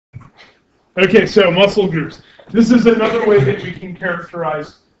Okay, so muscle groups. This is another way that we can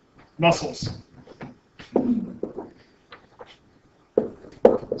characterize muscles.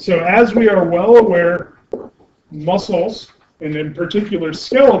 So as we are well aware, muscles, and in particular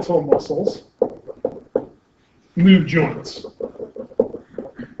skeletal muscles, move joints.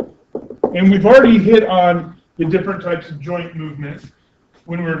 And we've already hit on the different types of joint movement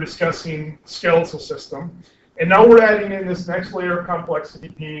when we were discussing skeletal system. And now we're adding in this next layer of complexity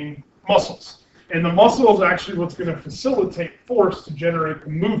being muscles. And the muscle is actually what's going to facilitate force to generate the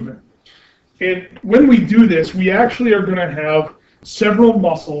movement. And when we do this, we actually are going to have several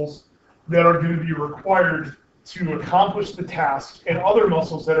muscles that are going to be required to accomplish the task, and other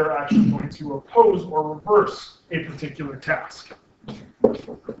muscles that are actually going to oppose or reverse a particular task.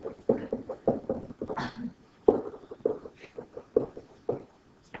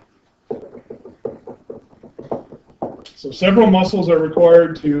 So several muscles are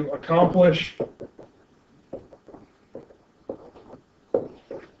required to accomplish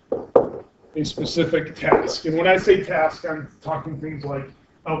a specific task. And when I say task, I'm talking things like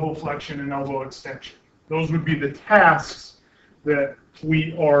elbow flexion and elbow extension. Those would be the tasks that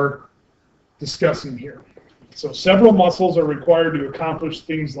we are discussing here. So several muscles are required to accomplish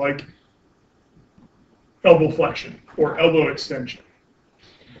things like elbow flexion or elbow extension.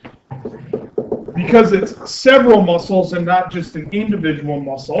 Because it's several muscles and not just an individual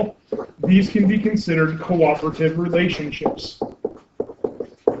muscle, these can be considered cooperative relationships.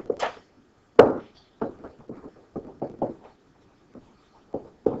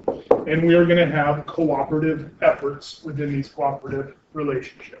 And we are going to have cooperative efforts within these cooperative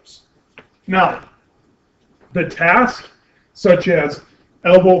relationships. Now, the task, such as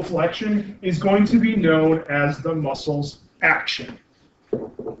elbow flexion, is going to be known as the muscle's action.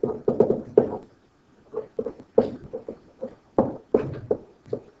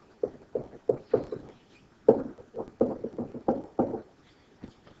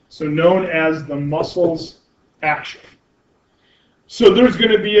 So known as the muscle's action. So there's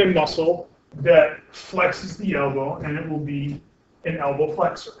going to be a muscle that flexes the elbow, and it will be an elbow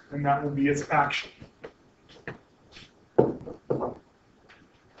flexor, and that will be its action.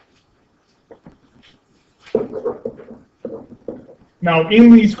 Now,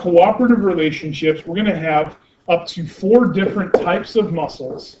 in these cooperative relationships, we're going to have up to 4 different types of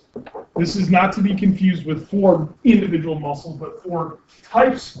muscles. This is not to be confused with 4 individual muscles, but 4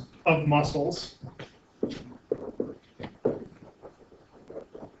 types of muscles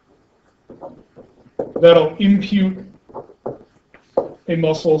that'll impute a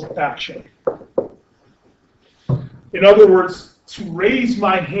muscle's action. In other words, to raise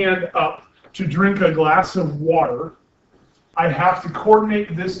my hand up to drink a glass of water, I have to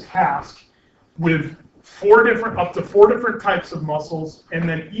coordinate this task with up to 4 different types of muscles, and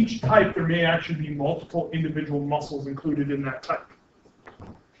then each type there may actually be multiple individual muscles included in that type.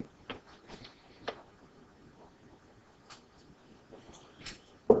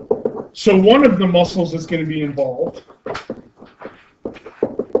 So one of the muscles that's going to be involved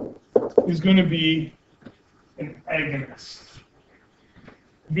is going to be an agonist.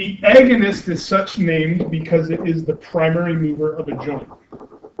 The agonist is such named because it is the primary mover of a joint.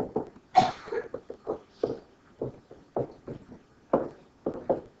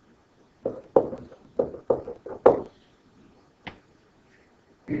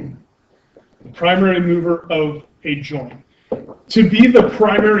 The primary mover of a joint. To be the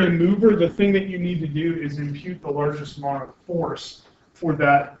primary mover, the thing that you need to do is impute the largest amount of force for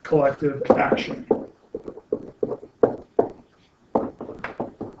that collective action.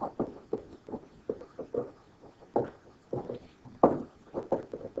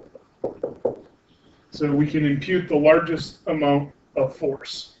 So we can impute the largest amount of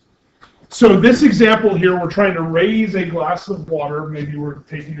force. So this example here, we're trying to raise a glass of water. Maybe we're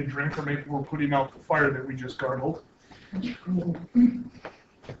taking a drink, or maybe we're putting out the fire that we just gargled.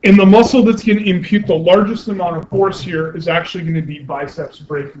 And the muscle that's going to impute the largest amount of force here is actually going to be biceps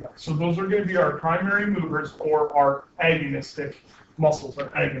brachii. So those are going to be our primary movers, or our agonistic muscles, our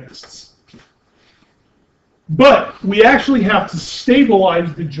agonists. But we actually have to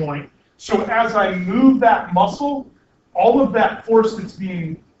stabilize the joint. So as I move that muscle, all of that force that's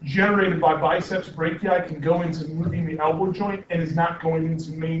being generated by biceps brachii can go into moving the elbow joint and is not going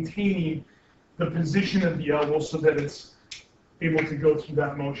into maintaining the position of the elbow so that it's able to go through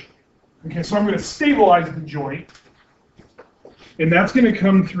that motion. Okay, so I'm going to stabilize the joint, and that's going to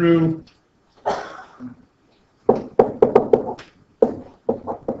come through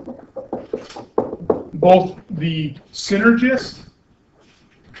both the synergist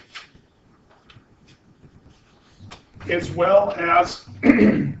as well as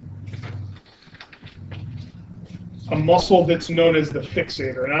a muscle that's known as the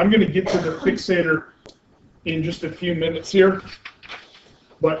fixator. And I'm going to get to the fixator in just a few minutes here.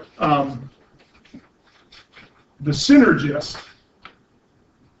 But the synergist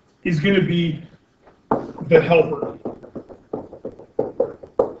is going to be the helper.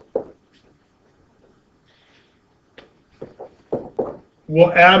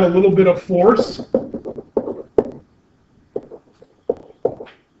 We'll add a little bit of force,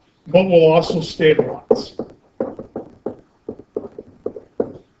 but we'll also stabilize.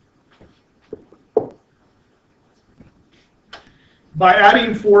 By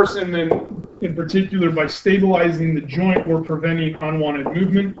adding force and then in particular by stabilizing the joint, we're preventing unwanted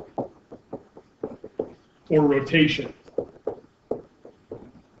movement or rotation.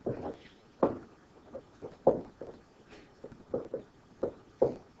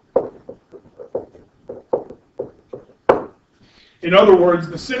 In other words,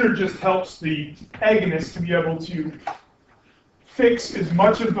 the synergist helps the agonist to be able to fix as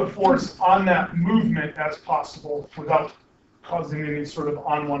much of the force on that movement as possible without causing any sort of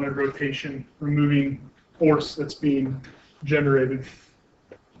unwanted rotation, removing force that's being generated.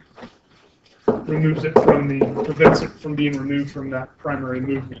 Removes it from the, prevents it from being removed from that primary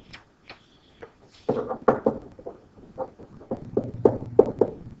movement.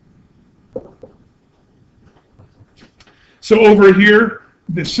 So over here,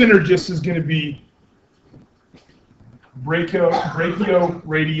 the synergist is going to be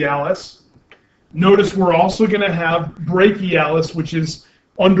brachioradialis. Notice we're also going to have brachialis, which is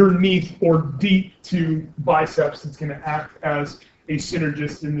underneath or deep to biceps. It's going to act as a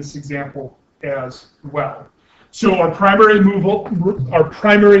synergist in this example as well. So our primary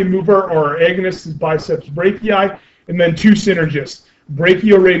mover or our agonist is biceps brachii, and then two synergists,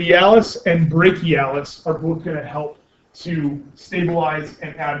 brachioradialis and brachialis, are both going to help to stabilize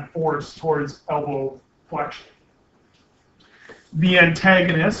and add force towards elbow flexion. The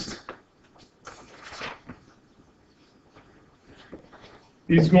antagonist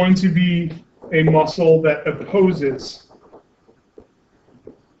is going to be a muscle that opposes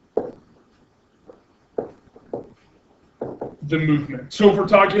the movement. So if we're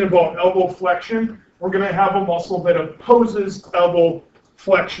talking about elbow flexion, we're going to have a muscle that opposes elbow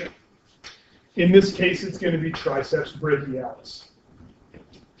flexion. In this case, it's going to be triceps brachialis.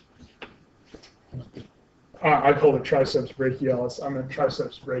 I call it triceps brachialis. I'm a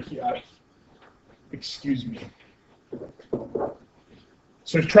triceps brachii. Excuse me.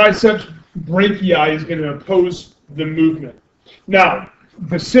 So triceps brachii is going to oppose the movement. Now,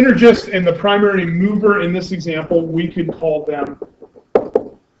 the synergist and the primary mover in this example, we could call them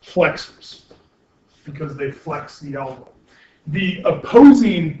flexors because they flex the elbow. The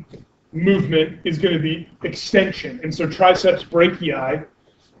opposing movement is going to be extension. And so triceps brachii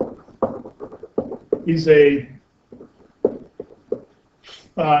is a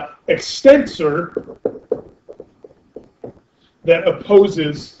extensor that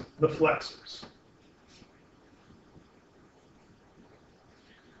opposes the flexors.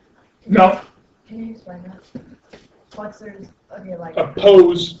 Now, can you explain that? Flexors, okay, like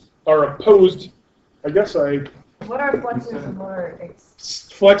opposed. I guess I. What are flexors and what are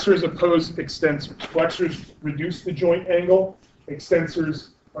flexors oppose extensors. Flexors reduce the joint angle. Extensors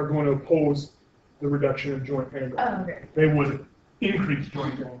are going to oppose the reduction of joint angle. Oh, okay. They would increase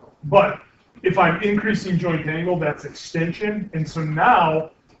joint angle. But if I'm increasing joint angle, that's extension. And so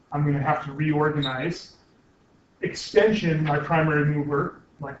now I'm going to have to reorganize. Extension, my primary mover.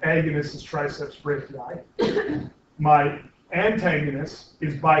 My agonist is triceps brachii. My antagonist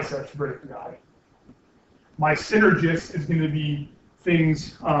is biceps brachii. My synergist is going to be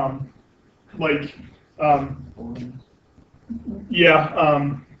things like,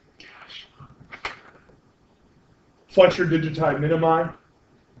 flexor digiti minimi,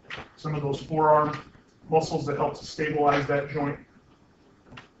 some of those forearm muscles that help to stabilize that joint.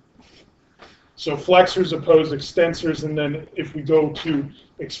 So flexors oppose extensors, and then if we go to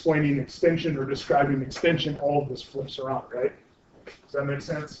explaining extension or describing extension, all of this flips around, right? Does that make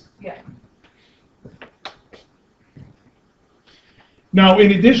sense? Yeah. Now,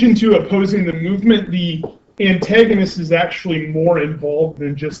 in addition to opposing the movement, the antagonist is actually more involved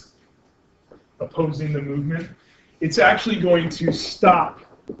than just opposing the movement. It's actually going to stop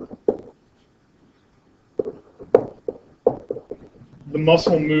the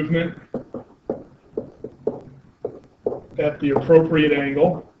muscle movement at the appropriate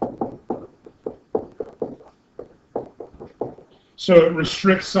angle. So it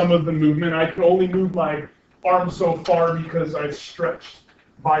restricts some of the movement. I can only move my arm so far because I've stretched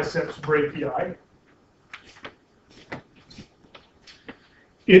biceps brachii.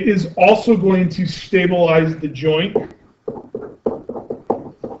 It is also going to stabilize the joint.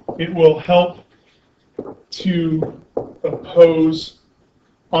 It will help to oppose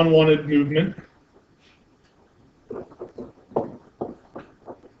unwanted movement.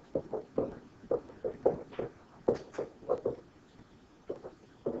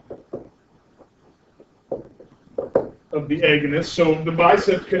 Of the agonist. So the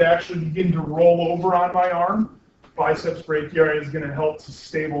bicep could actually begin to roll over on my arm. Biceps brachii is going to help to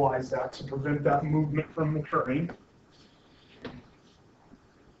stabilize that, to prevent that movement from occurring.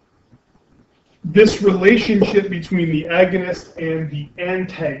 This relationship between the agonist and the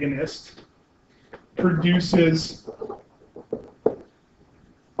antagonist produces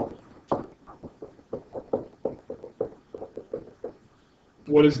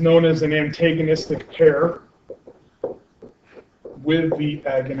what is known as an antagonistic pair with the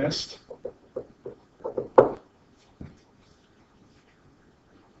agonist.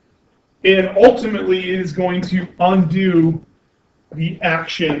 And ultimately, it is going to undo the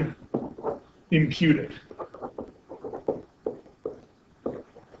action imputed.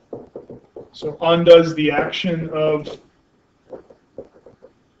 So undoes the action of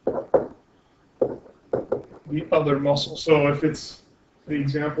the other muscle. So if it's the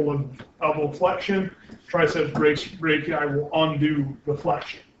example of elbow flexion, triceps brachii will undo the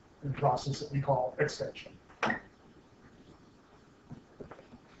flexion in the process that we call extension.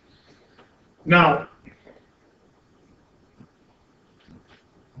 Now,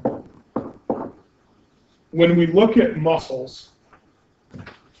 when we look at muscles,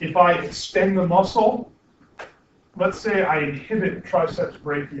 if I extend the muscle, let's say I inhibit triceps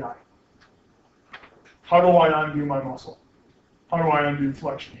brachii, how do I undo my muscle? How do I undo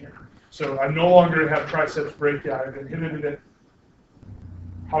flexion here? So I no longer have triceps brachii, I've inhibited it.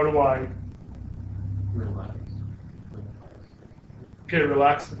 How do I? Relax. Okay,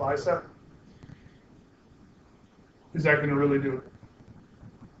 relax the bicep. Is that going to really do it?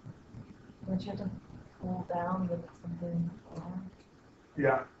 Don't you have to pull down with something on?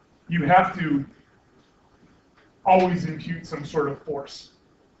 Yeah. You have to always impute some sort of force.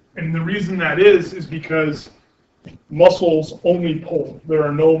 And the reason that is because muscles only pull. There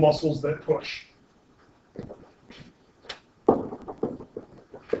are no muscles that push.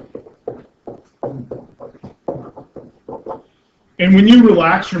 And when you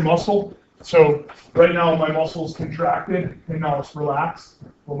relax your muscle, so right now my muscle's contracted and now it's relaxed,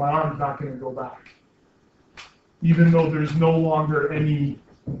 well, my arm's not going to go back. Even though there's no longer any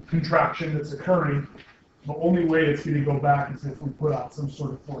contraction that's occurring, the only way it's going to go back is if we put out some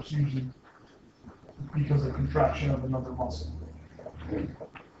sort of force, usually because of contraction of another muscle.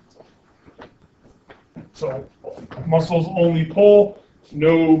 So muscles only pull,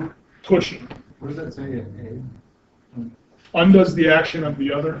 no pushing. What does that say in A? Undoes the action of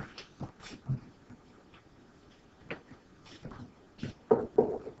the other.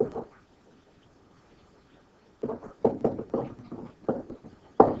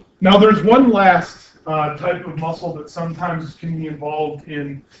 Now there's one last type of muscle that sometimes can be involved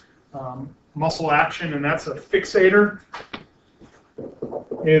in muscle action, and that's a fixator.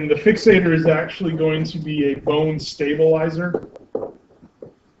 And the fixator is actually going to be a bone stabilizer.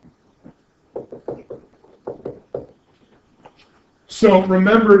 So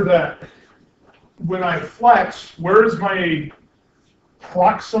remember that when I flex, where is my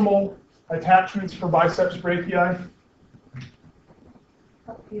proximal attachments for biceps brachii?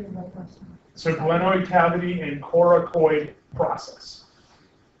 Up here, like this. So glenoid cavity and coracoid process.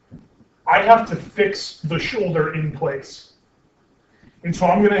 I have to fix the shoulder in place. And so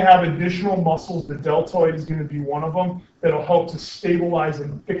I'm going to have additional muscles. The deltoid is going to be one of them that'll help to stabilize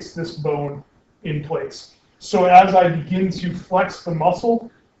and fix this bone in place. So as I begin to flex the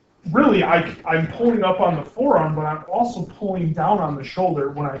muscle, really I'm pulling up on the forearm, but I'm also pulling down on the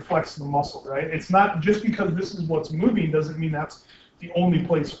shoulder when I flex the muscle, right? It's not just because this is what's moving doesn't mean that's the only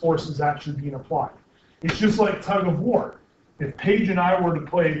place force is actually being applied. It's just like tug of war. If Paige and I were to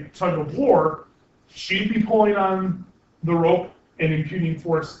play tug of war, she'd be pulling on the rope and imputing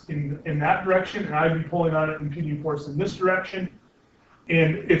force in that direction, and I'd be pulling on it and imputing force in this direction.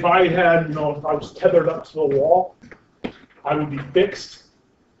 And if I had, if I was tethered up to the wall, I would be fixed,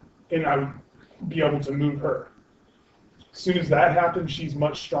 and I would be able to move her. As soon as that happens, she's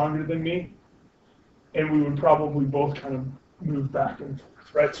much stronger than me, and we would probably both kind of move back and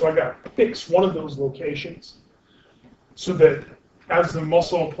forth, right? So I got to fix one of those locations so that as the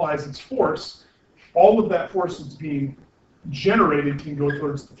muscle applies its force, all of that force that's being generated can go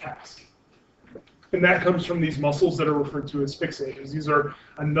towards the task. And that comes from these muscles that are referred to as fixators. These are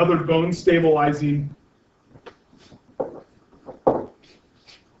another bone stabilizing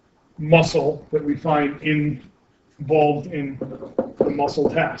muscle that we find involved in the muscle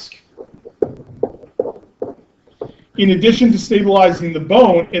task. In addition to stabilizing the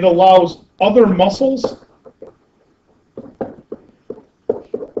bone, it allows other muscles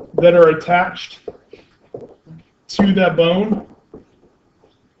that are attached to that bone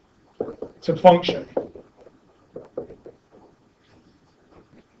to function.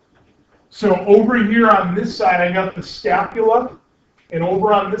 So over here on this side, I got the scapula, and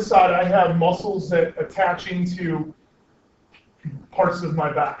over on this side, I have muscles that attach into parts of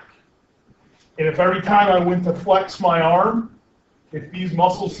my back. And if every time I went to flex my arm, if these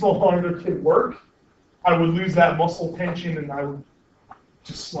muscles no longer could work, I would lose that muscle tension and I would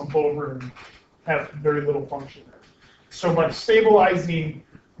just slump over and have very little function there. So by stabilizing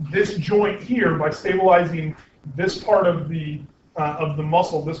this joint here, by stabilizing this part of the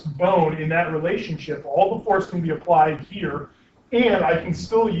muscle, this bone in that relationship, all the force can be applied here, and I can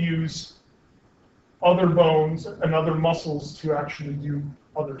still use other bones and other muscles to actually do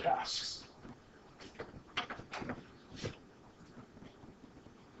other tasks.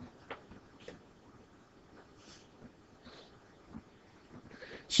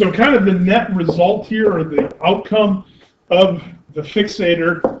 So kind of the net result here, or the outcome of the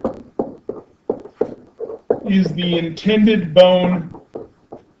fixator, is the intended bone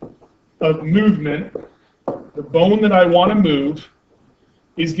of movement. The bone that I want to move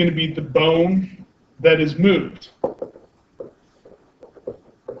is going to be the bone that is moved.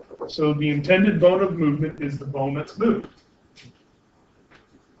 So the intended bone of movement is the bone that's moved.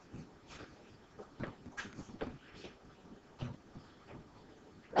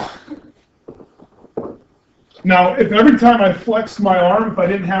 Now, if every time I flexed my arm, if I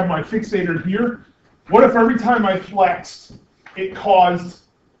didn't have my fixator here, what if every time I flexed, it caused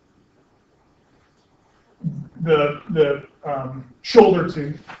the shoulder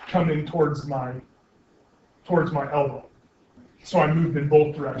to come in towards my elbow? So I moved in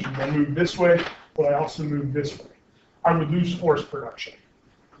both directions. I moved this way, but I also moved this way. I would lose force production.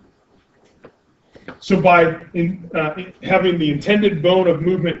 So by having the intended bone of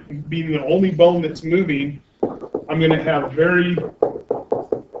movement being the only bone that's moving, I'm going to have very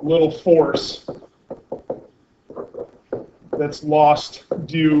little force that's lost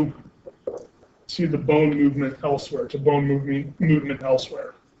due to the bone movement elsewhere, to bone movement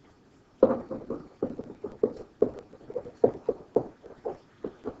elsewhere.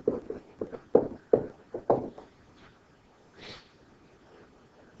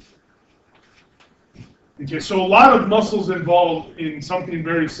 Okay, so a lot of muscles involved in something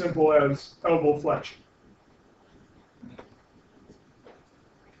very simple as elbow flexion.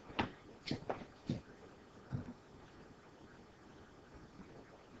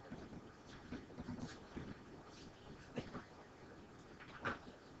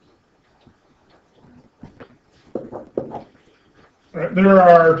 There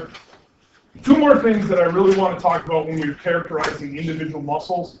are two more things that I really want to talk about when we're characterizing individual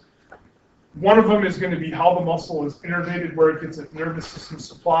muscles. One of them is going to be how the muscle is innervated, where it gets its nervous system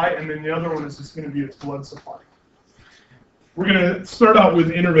supply, and then the other one is just going to be its blood supply. We're going to start out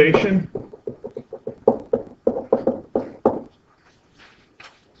with innervation.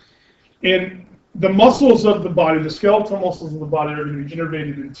 And the muscles of the body, the skeletal muscles of the body, are going to be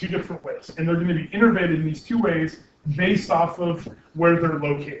innervated in two different ways. And they're going to be innervated in these two ways based off of where they're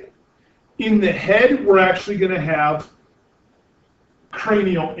located. In the head, we're actually going to have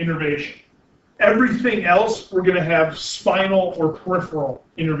cranial innervation. Everything else, we're going to have spinal or peripheral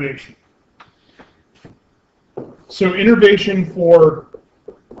innervation. So innervation for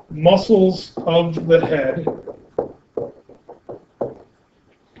muscles of the head.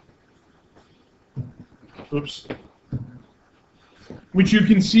 Oops. Which you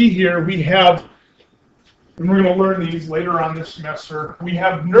can see here, we have, and we're going to learn these later on this semester, we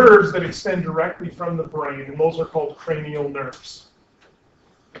have nerves that extend directly from the brain, and those are called cranial nerves.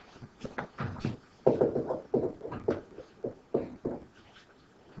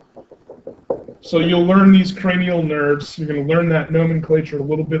 So you'll learn these cranial nerves. You're going to learn that nomenclature a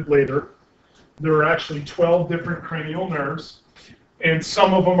little bit later. There are actually 12 different cranial nerves, and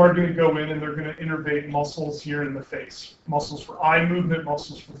some of them are going to go in and they're going to innervate muscles here in the face. Muscles for eye movement,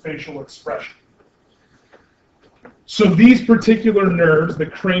 muscles for facial expression. So these particular nerves, the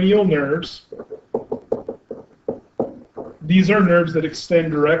cranial nerves, these are nerves that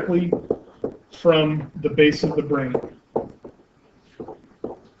extend directly from the base of the brain.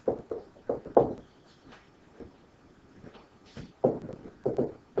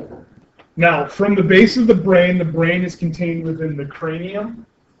 Now, from the base of the brain is contained within the cranium,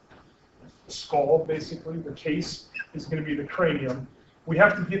 the skull, basically. The case is going to be the cranium. we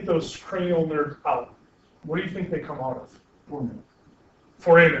have to get those cranial nerves out. What do you think they come out of?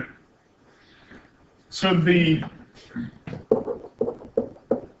 Foramen. So the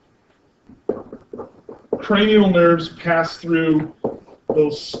cranial nerves pass through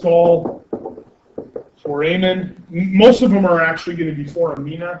those skull foramen. Most of them are actually going to be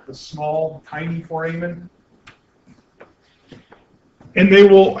foramina, the small, tiny foramen. And they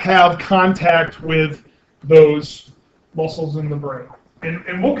will have contact with those muscles in the brain.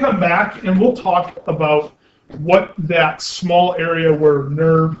 And we'll come back and we'll talk about what that small area where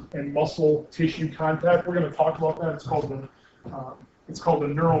nerve and muscle tissue contact, we're going to talk about that. It's called the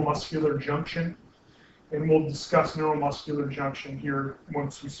neuromuscular junction. And we'll discuss neuromuscular junction here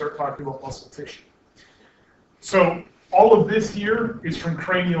once we start talking about muscle tissue. So all of this here is from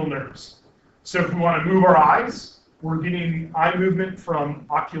cranial nerves. So if we want to move our eyes, we're getting eye movement from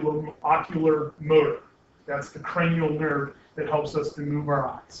ocular motor. That's the cranial nerve that helps us to move our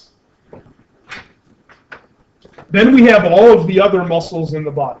eyes. Then we have all of the other muscles in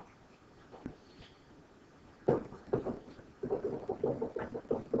the body.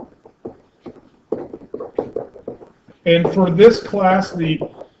 And for this class, the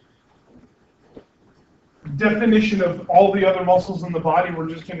definition of all the other muscles in the body, we're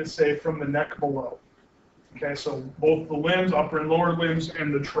just going to say from the neck below. Okay, so both the limbs, upper and lower limbs,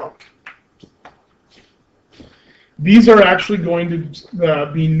 and the trunk. These are actually going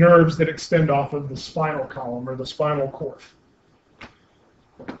to be nerves that extend off of the spinal column or the spinal cord.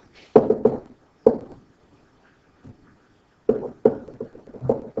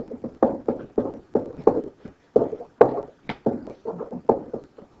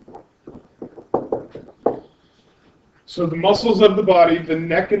 So the muscles of the body, the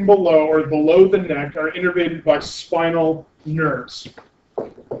neck and below, or below the neck, are innervated by spinal nerves.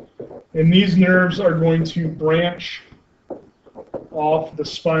 And these nerves are going to branch off the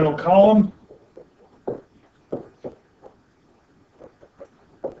spinal column.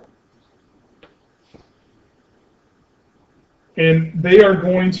 And they are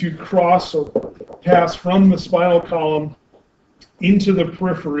going to cross or pass from the spinal column into the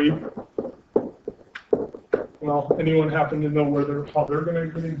periphery. Well, anyone happen to know how they're going to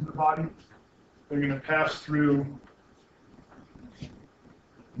get into the body? They're going to pass through.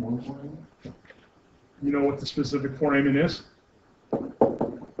 You know what the specific foramen is?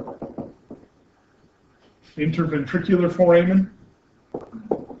 Interventricular foramen.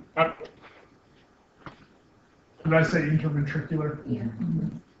 Did I say interventricular? Yeah.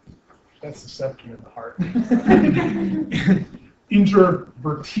 That's the septum of the heart.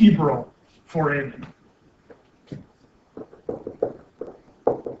 Intervertebral foramen.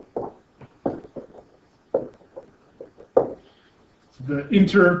 The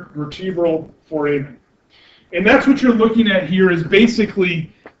intervertebral foramen. And that's what you're looking at here is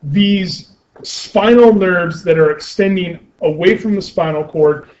basically these spinal nerves that are extending away from the spinal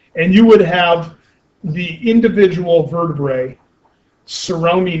cord, and you would have the individual vertebrae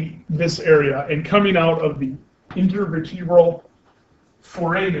surrounding this area, and coming out of the intervertebral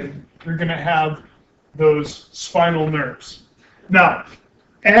foramen, you're going to have those spinal nerves. Now,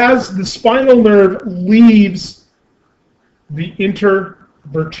 as the spinal nerve leaves the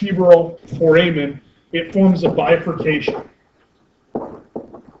intervertebral foramen, it forms a bifurcation.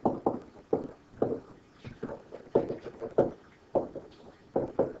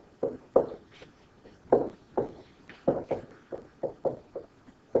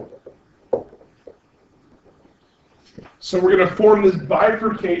 So we're going to form this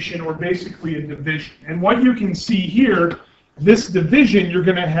bifurcation, or basically a division. And what you can see here, this division, you're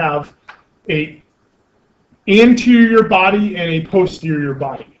going to have a anterior body and a posterior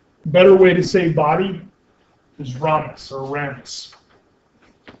body. Better way to say body is ramus or ramus.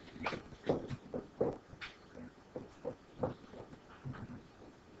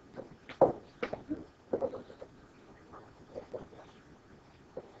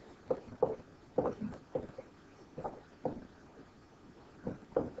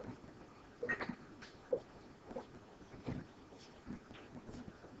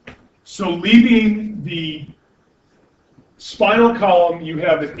 So leaving the spinal column, you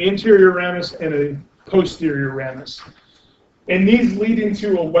have an anterior ramus and a posterior ramus. And these lead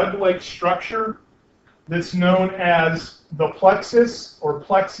into a web-like structure that's known as the plexus or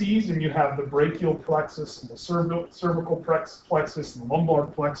plexes, and you have the brachial plexus and the cervical plexus and the lumbar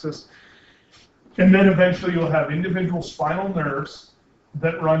plexus. And then eventually you'll have individual spinal nerves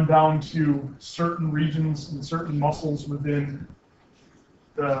that run down to certain regions and certain muscles within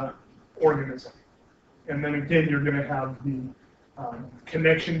the organism. And then again, you're going to have the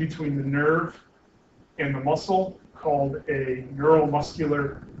connection between the nerve and the muscle called a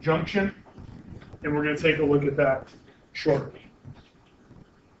neuromuscular junction, and we're going to take a look at that shortly.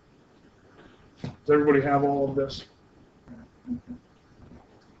 Does everybody have all of this?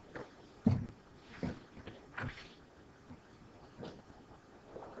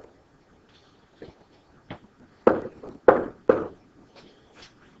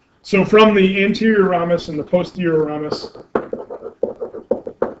 So from the anterior ramus and the posterior ramus,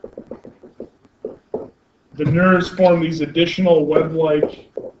 the nerves form these additional web-like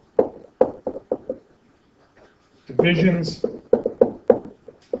divisions,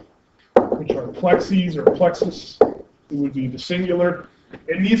 which are plexes or plexus. It would be the singular.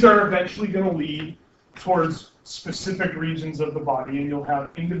 And these are eventually going to lead towards specific regions of the body, and you'll have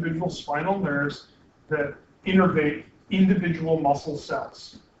individual spinal nerves that innervate individual muscle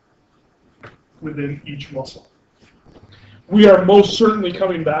cells within each muscle. We are most certainly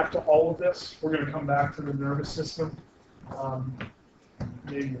coming back to all of this. We're going to come back to the nervous system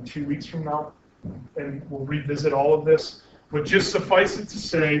maybe in 2 weeks from now, and we'll revisit all of this. But just suffice it to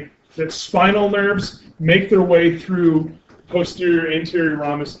say that spinal nerves make their way through posterior anterior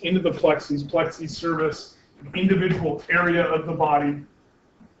ramus into the plexes. Plexes service an individual area of the body.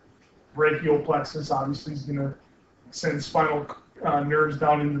 Brachial plexus obviously is going to send spinal nerves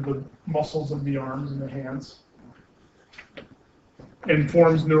down into the muscles of the arms and the hands, and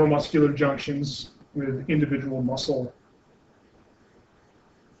forms neuromuscular junctions with individual muscle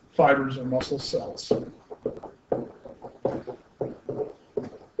fibers or muscle cells.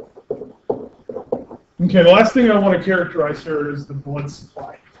 Okay, the last thing I want to characterize here is the blood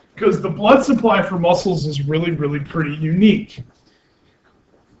supply, because the blood supply for muscles is really, really pretty unique.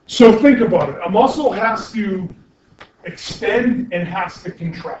 So think about it. A muscle has to extend and has to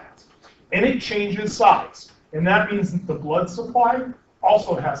contract, and it changes size, and that means that the blood supply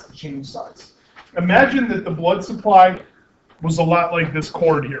also has to change size. Imagine that the blood supply was a lot like this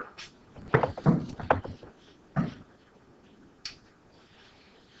cord here.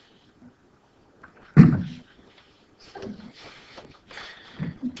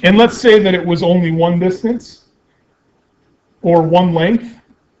 And let's say that it was only one distance or one length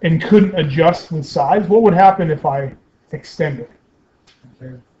and couldn't adjust with size. What would happen if I extend it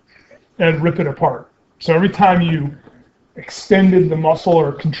and rip it apart? So every time you extended the muscle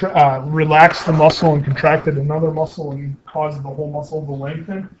or relaxed the muscle and contracted another muscle and caused the whole muscle to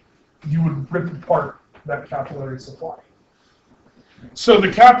lengthen, you would rip apart that capillary supply. So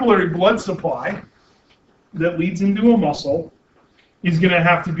the capillary blood supply that leads into a muscle is going to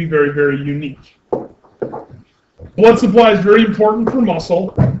have to be very, very unique. Blood supply is very important for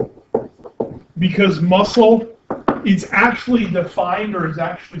muscle because muscle is actually defined, or is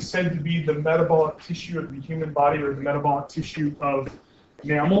actually said to be, the metabolic tissue of the human body, or the metabolic tissue of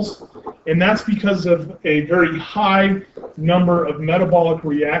mammals. And that's because of a very high number of metabolic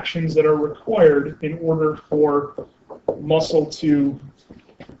reactions that are required in order for muscle to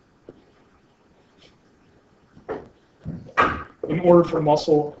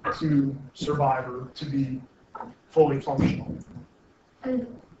survive or to be fully functional.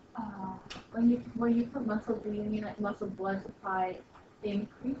 When you put muscle, do you mean like muscle blood supply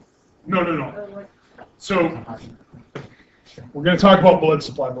increase? No. So we're going to talk about blood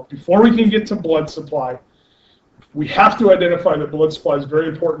supply, but before we can get to blood supply, we have to identify that blood supply is very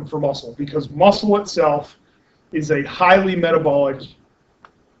important for muscle, because muscle itself is a highly metabolic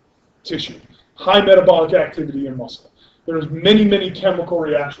tissue, high metabolic activity in muscle. There's many, many chemical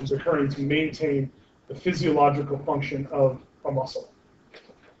reactions occurring to maintain the physiological function of a muscle.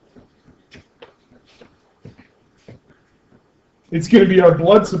 It's going to be our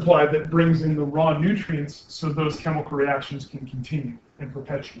blood supply that brings in the raw nutrients so those chemical reactions can continue and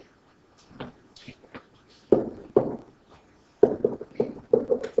perpetuate.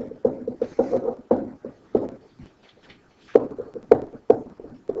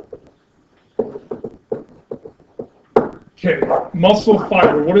 Okay, muscle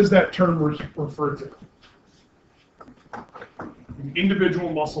fiber, what does that term refer to? An individual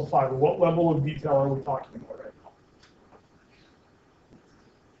muscle fiber, what level of detail are we talking about right now?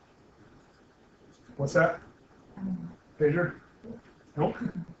 What's that? Pager? Nope.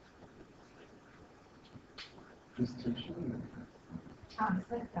 Just tissue.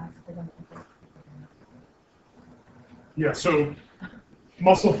 Yeah, so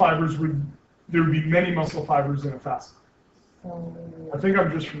muscle fibers there would be many muscle fibers in a facet. I think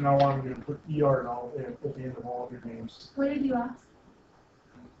I'm just from now on going to put ER and all at the end of all of your names. What did you ask?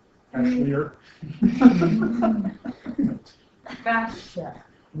 Ashley-er. Gotcha.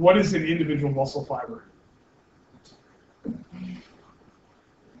 What is an individual muscle fiber?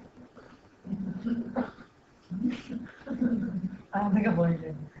 I don't think I've learned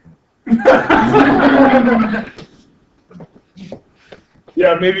it.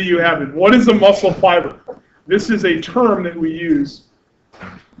 Yeah, maybe you haven't. What is a muscle fiber? This is a term that we use.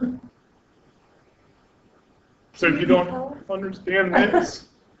 So if you don't understand this,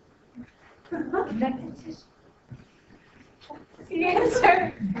 The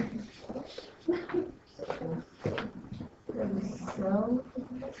answer.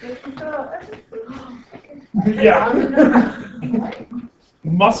 yeah.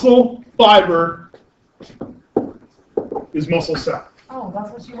 Muscle fiber is muscle cell. Oh,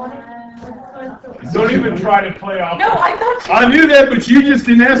 that's what you wanted? Don't even try to play off. No, I thought you I knew that, but you just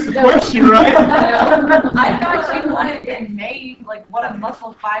didn't ask the question, right? I thought you wanted it made, like, what a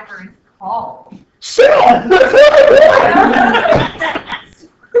muscle fiber is called. Cell!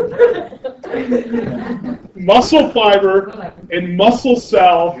 Muscle fiber and muscle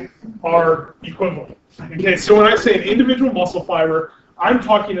cell are equivalent. Okay, so when I say an individual muscle fiber, I'm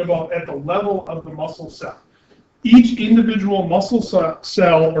talking about at the level of the muscle cell. Each individual muscle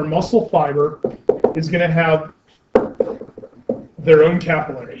cell or muscle fiber is going to have their own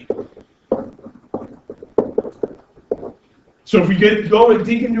capillary. So if we go and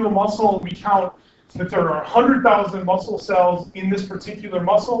dig into a muscle and we count that there are 100,000 muscle cells in this particular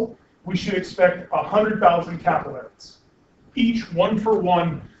muscle, we should expect 100,000 capillaries, each one for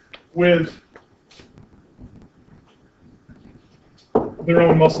one with their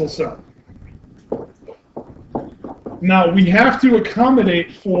own muscle cell. Now, we have to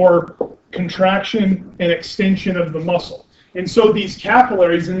accommodate for contraction and extension of the muscle. And so these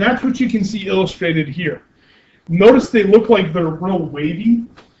capillaries, and that's what you can see illustrated here. Notice they look like they're real wavy.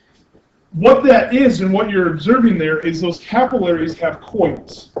 What that is and what you're observing there is those capillaries have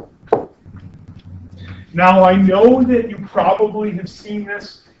coils. Now, I know that you probably have seen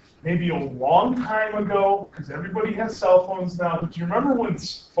this maybe a long time ago, because everybody has cell phones now, but do you remember when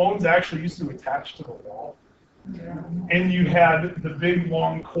phones actually used to attach to the wall? Yeah. And you had the big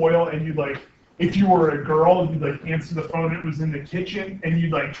long coil, and you'd like, if you were a girl, you'd like answer the phone, it was in the kitchen, and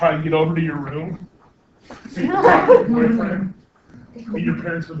you'd like try to get over to your room. So you could talk to your boyfriend, and your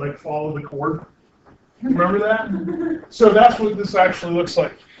parents would like follow the cord. Remember that? So that's what this actually looks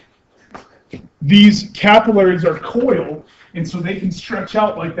like. These capillaries are coiled, and so they can stretch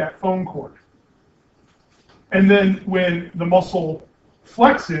out like that phone cord. And then when the muscle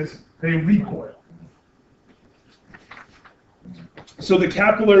flexes, they recoil. So the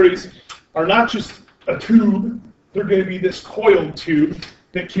capillaries are not just a tube, they're going to be this coiled tube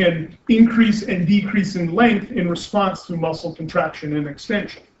that can increase and decrease in length in response to muscle contraction and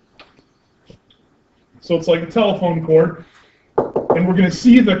extension. So it's like a telephone cord, and we're going to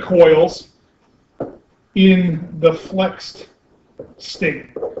see the coils in the flexed state.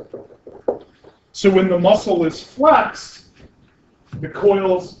 So when the muscle is flexed, the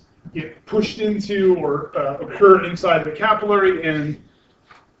coils get pushed into or occur inside the capillary, and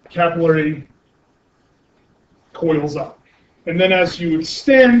capillary coils up. And then as you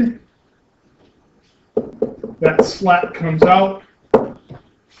extend, that slack comes out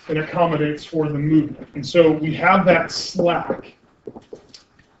and accommodates for the movement. And so we have that slack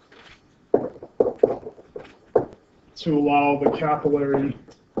to allow the capillary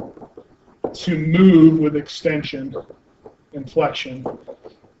to move with extension and flexion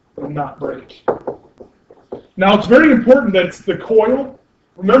and not break. Now, it's very important that it's the coil.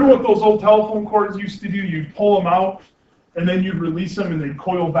 Remember what those old telephone cords used to do? You'd pull them out, and then you'd release them, and they'd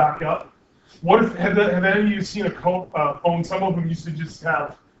coil back up. What if, have any of you seen a phone? Some of them used to just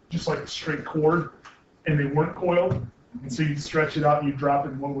have just like a straight cord, and they weren't coiled. And so you'd stretch it out, and you'd drop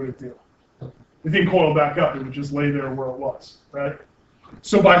it, and what would it do? It didn't coil back up. It would just lay there where it was, right?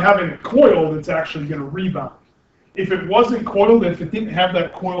 So by having it coiled, it's actually going to rebound. If it wasn't coiled, if it didn't have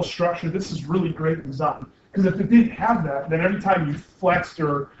that coil structure, this is really great design. Because if it didn't have that, then every time you flexed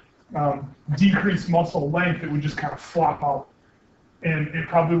or decreased muscle length, it would just kind of flop out. And it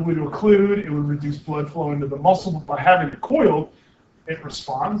probably would occlude, it would reduce blood flow into the muscle. But by having it coiled, it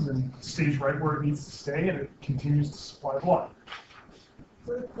responds and stays right where it needs to stay, and it continues to supply blood.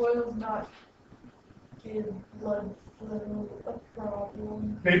 So the coil's not give blood flow a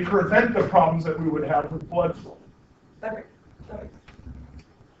problem. They prevent the problems that we would have with blood flow. Okay. Okay.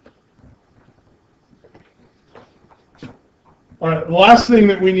 All right, the last thing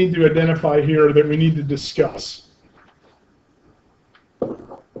that we need to identify here, that we need to discuss.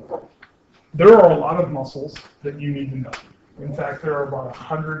 There are a lot of muscles that you need to know. In fact, there are about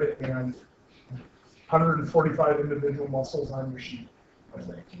 145 individual muscles on your sheet.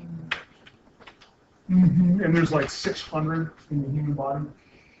 And there's like 600 in the human body.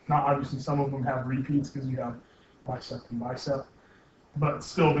 Not obviously, some of them have repeats because you have bicep and bicep. But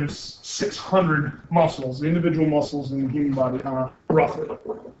still, there's 600 muscles, individual muscles in the human body, roughly.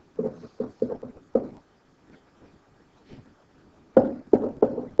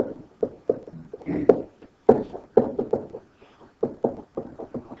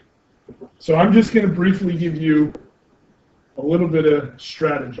 So I'm just going to briefly give you a little bit of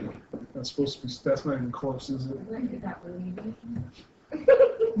strategy. That's supposed to be, that's not even close, is it? Is that really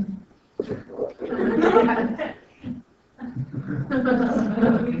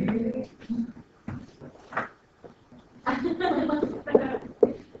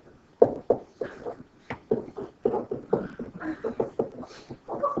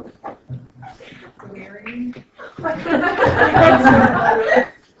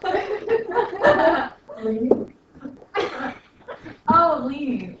Oh,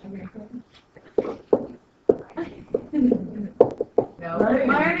 leave. No,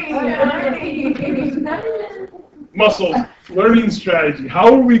 learning. Muscles, learning strategy.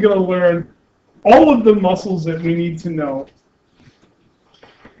 How are we going to learn all of the muscles that we need to know?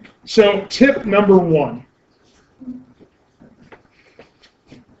 So tip number 1.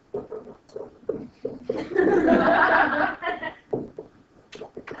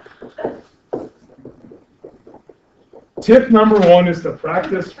 Tip number 1 is to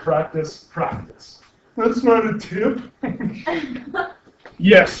practice, practice, practice. That's not a tip.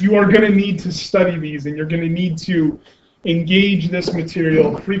 Yes, you are going to need to study these, and you're going to need to engage this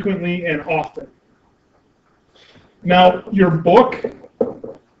material frequently and often. Now, your book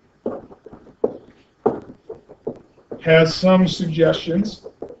has some suggestions,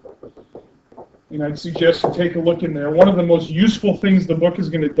 and I'd suggest you take a look in there. One of the most useful things the book is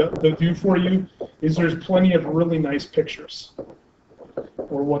going to do for you is there's plenty of really nice pictures,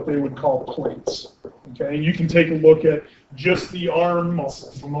 or what they would call plates. Okay, and you can take a look at just the arm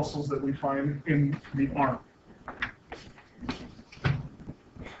muscles, the muscles that we find in the arm.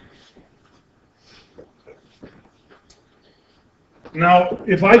 Now,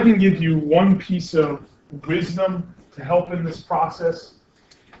 if I can give you one piece of wisdom to help in this process,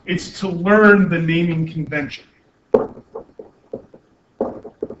 it's to learn the naming convention.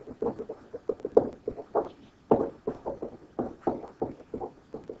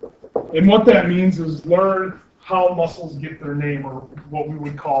 And what that means is learn how muscles get their name, or what we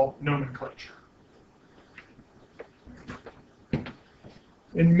would call nomenclature.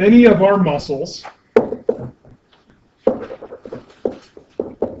 In many of our muscles,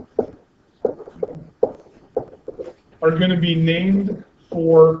 are going to be named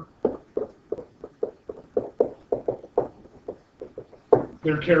for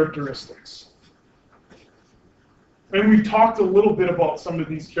their characteristics. And we talked a little bit about some of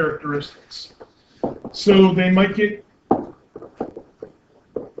these characteristics. So they might get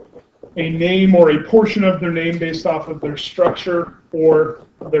a name or a portion of their name based off of their structure or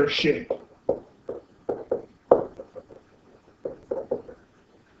their shape.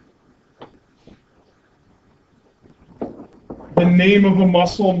 The name of a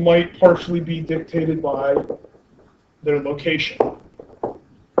muscle might partially be dictated by their location.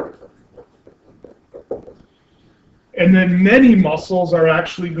 And then many muscles are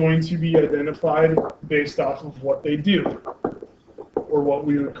actually going to be identified based off of what they do, or what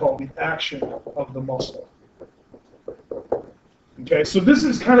we would call the action of the muscle. Okay, so this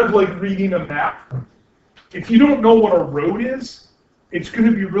is kind of like reading a map. If you don't know what a road is, it's going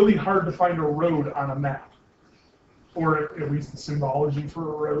to be really hard to find a road on a map, or at least the symbology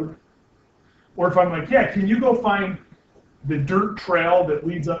for a road. Or if I'm like, yeah, can you go find the dirt trail that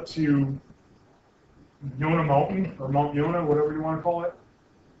leads up to Yona Mountain, or Mount Yona, whatever you want to call it?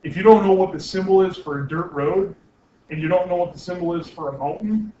 If you don't know what the symbol is for a dirt road, and you don't know what the symbol is for a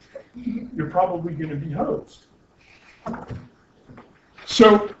mountain, you're probably going to be hosed.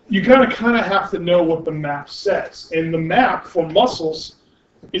 So you kind of have to know what the map says. And the map for muscles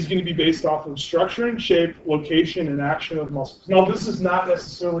is going to be based off of structure and shape, location, and action of muscles. Now, this is not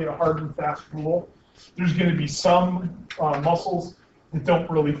necessarily a hard and fast rule. There's going to be some muscles that don't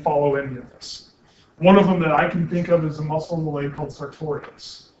really follow any of this. One of them that I can think of is a muscle in the leg called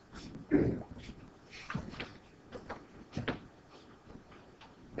sartorius.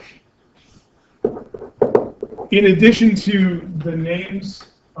 In addition to the names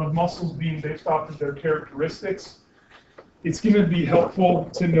of muscles being based off of their characteristics, it's going to be helpful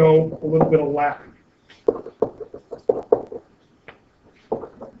to know a little bit of Latin.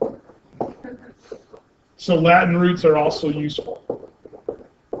 So Latin roots are also useful.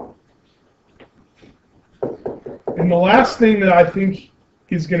 And the last thing that I think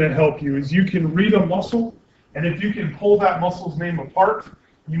is going to help you is you can read a muscle, and if you can pull that muscle's name apart,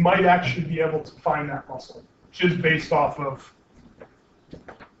 you might actually be able to find that muscle, just based off of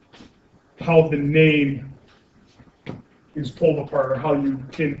how the name is pulled apart, or how you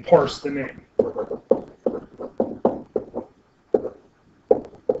can parse the name.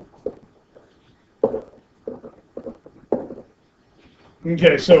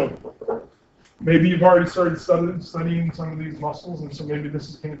 Okay, so maybe you've already started studying some of these muscles, and so maybe this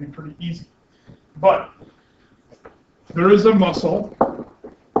is going to be pretty easy. But there is a muscle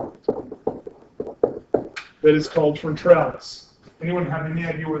that is called frontalis. Anyone have any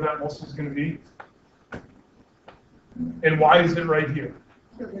idea where that muscle is going to be? And why is it right here?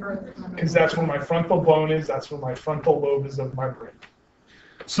 Because that's where my frontal bone is, that's where my frontal lobe is of my brain.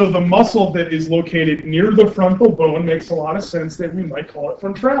 So the muscle that is located near the frontal bone makes a lot of sense that we might call it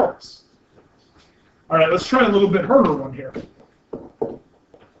frontalis. All right, let's try a little bit harder one here.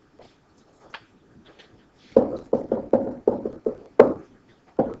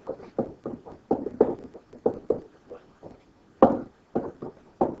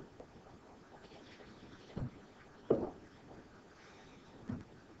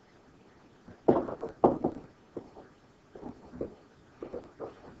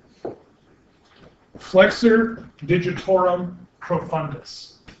 Flexor digitorum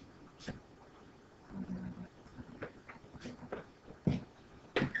profundus.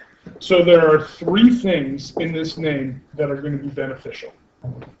 So there are three things in this name that are going to be beneficial.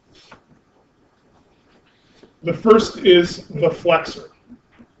 The first is the flexor.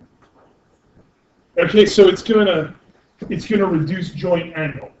 Okay, so it's going to reduce joint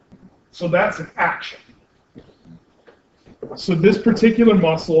angle. So that's an action. So this particular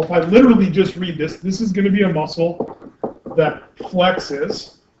muscle, if I literally just read this, this is going to be a muscle that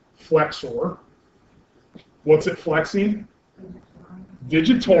flexes, flexor. What's it flexing?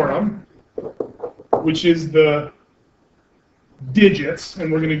 Digitorum, which is the digits, and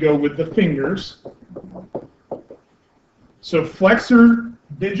we're going to go with the fingers. So flexor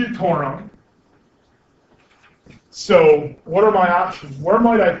digitorum. So what are my options? Where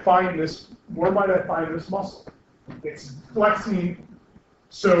might I find this? Where might I find this muscle? It's flexing.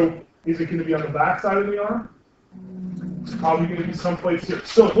 So is it going to be on the back side of the arm? It's probably going to be someplace here.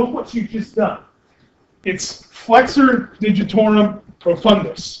 So look what you've just done. It's flexor digitorum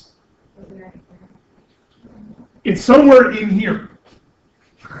profundus. It's somewhere in here,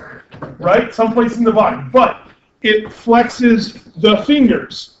 right? Someplace in the body. But it flexes the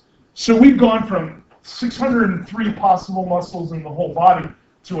fingers. So we've gone from 603 possible muscles in the whole body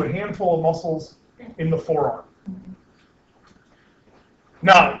to a handful of muscles in the forearm.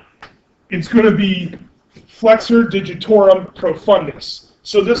 Now, it's going to be flexor digitorum profundus.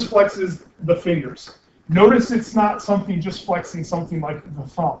 So this flexes the fingers. Notice it's not something just flexing something like the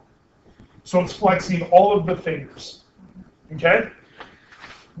thumb. So it's flexing all of the fingers. Okay?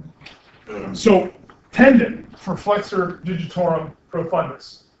 So tendon for flexor digitorum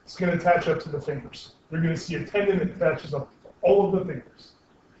profundus is going to attach up to the fingers. You're going to see a tendon that attaches up all of the fingers.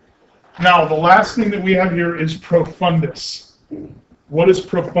 Now, the last thing that we have here is profundus. What does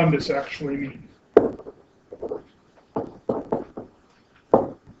profundus actually mean?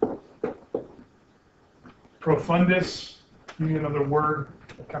 Profundus, give me another word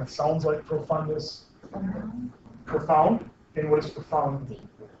that kind of sounds like profundus. Profound. And what is profound? Deep.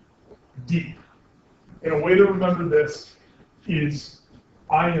 Deep. And a way to remember this is,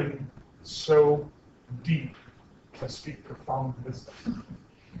 I am so deep, I speak profound wisdom.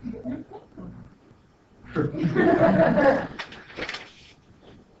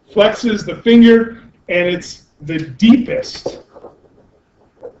 Flexes the finger, and it's the deepest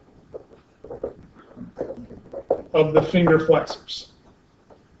of the finger flexors.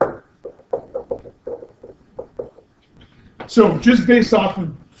 So just based off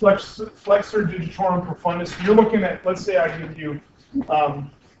of flexor digitorum profundus, you're looking at, let's say I give you a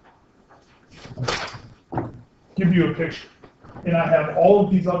picture, and I have all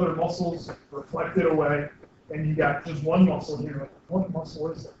of these other muscles reflected away, and you got just one muscle here. What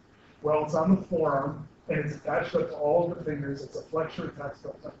muscle is it? Well, it's on the forearm, and it's attached up to all of the fingers. It's a flexor attached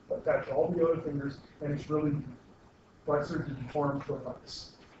to all the other fingers, and it's really flexor digitorum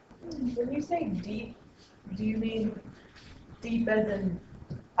profundus. When you say deep, do you mean deep as in?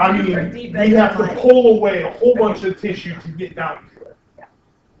 I mean, you have to pull away a whole bunch of tissue to get down to it. Yeah.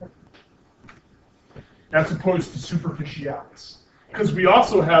 As opposed to superficialis. Because we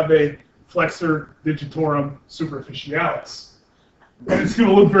also have a flexor digitorum superficialis. And it's going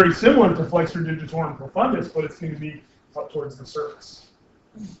to look very similar to flexor digitorum profundus, but it's going to be up towards the surface.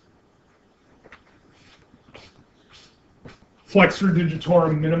 Flexor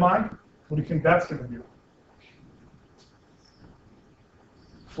digitorum minimi, what do you think that's going to do?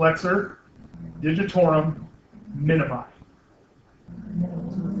 flexor, digitorum, minimi.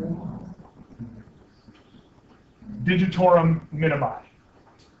 Digitorum minimi.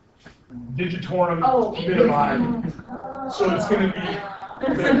 Digitorum minimi. So it's going to be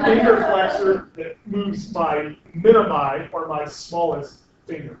the finger flexor that moves my minimi, or my smallest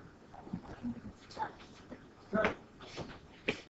finger.